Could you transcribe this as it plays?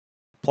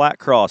Flat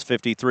Cross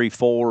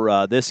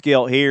 53-4. This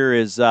gilt here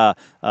is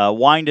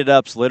Winded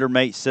Up's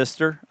littermate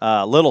sister,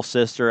 little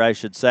sister, I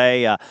should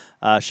say.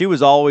 She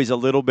was always a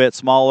little bit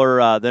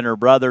smaller than her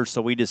brother,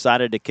 so we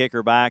decided to kick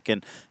her back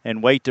and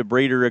wait to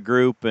breed her a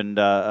group. And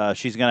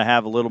she's going to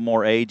have a little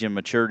more age and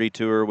maturity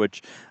to her,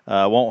 which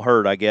won't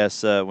hurt, I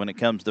guess, when it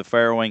comes to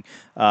farrowing.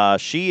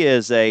 She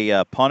is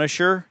a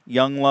Punisher,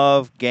 Young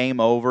Love, Game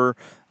Over.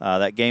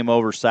 That Game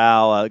Over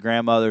sow,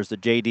 grandmother's the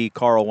J.D.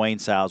 Carl Wayne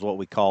sow is what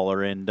we call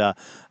her, and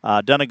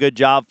done a good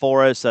job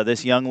for us.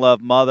 This Young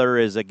Love mother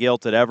is a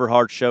gilt that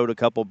Everhart showed a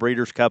couple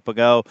Breeders' Cup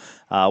ago,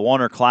 won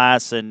her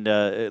class, and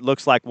it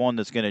looks like one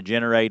that's going to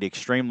generate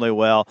extremely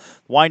well.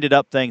 Winded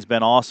Up thing's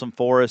been awesome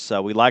for us.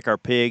 We like our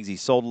pigs. He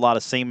sold a lot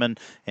of semen,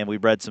 and we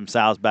bred some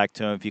sows back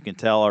to him. If you can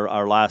tell,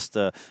 our last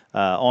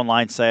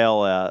online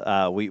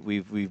sale,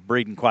 we've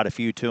breeding quite a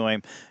few to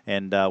him,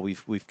 and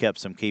we've kept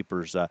some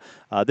keepers.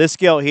 This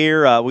gilt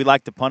here, we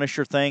like the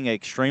Punisher thing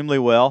extremely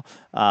well.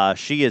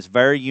 She is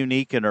very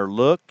unique in her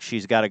look.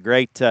 She's got a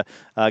great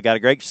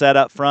set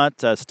up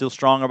front. Still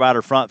strong about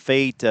her front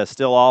feet.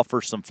 Still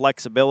offers some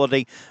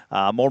flexibility.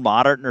 More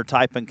modern in her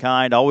type and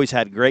kind. Always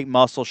had great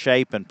muscle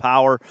shape and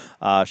power.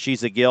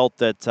 She's a gilt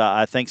that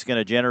I think is going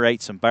to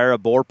generate some barra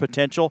boar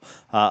potential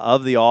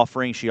of the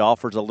offering. She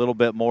offers a little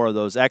bit more of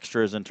those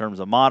extras in terms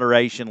of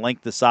moderation,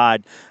 length of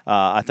side.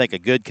 I think a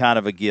good kind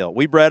of a gilt.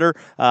 We bred her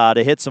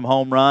to hit some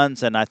home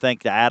runs, and I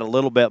think to add a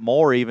little bit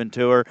more even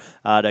to her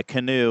to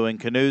Canoe. And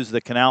Canoe's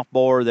the canal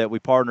boar that we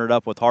partnered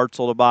up with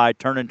Hartzell to buy,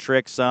 turning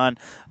tricks son,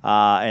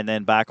 and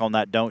then back on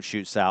that don't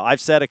shoot sow.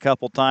 I've said a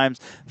couple times,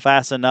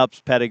 Fasten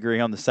Up's pedigree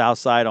on the south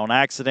side on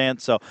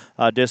accident, so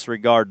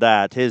disregard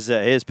that.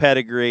 His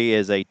pedigree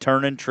is a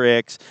turning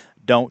tricks,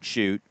 don't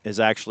shoot is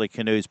actually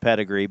Canoe's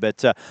pedigree.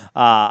 But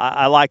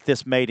I like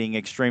this mating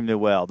extremely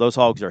well. Those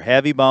hogs are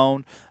heavy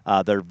boned.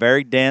 They're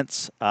very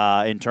dense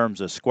in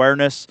terms of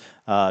squareness.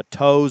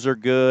 Toes are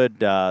good.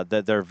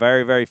 They're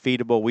very, very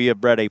feedable. We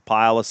have bred a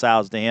pile of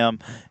sows to him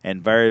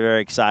and very,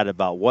 very excited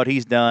about what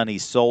he's done.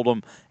 He's sold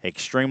them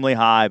extremely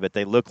high, but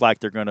they look like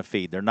they're going to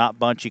feed. They're not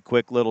bunchy,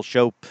 quick little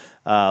show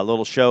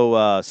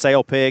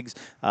sale pigs.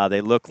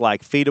 They look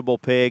like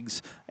feedable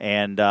pigs,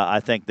 and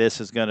I think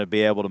this is going to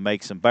be able to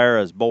make some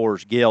barras,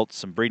 boars, gilts,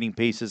 some breeding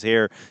pieces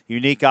here.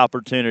 Unique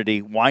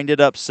opportunity.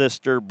 Winded Up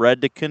sister,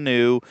 bred to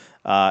Canoe,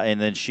 and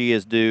then she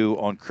is due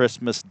on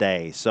Christmas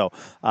Day. So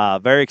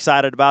very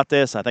excited about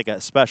this. I think a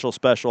special,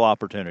 special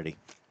opportunity.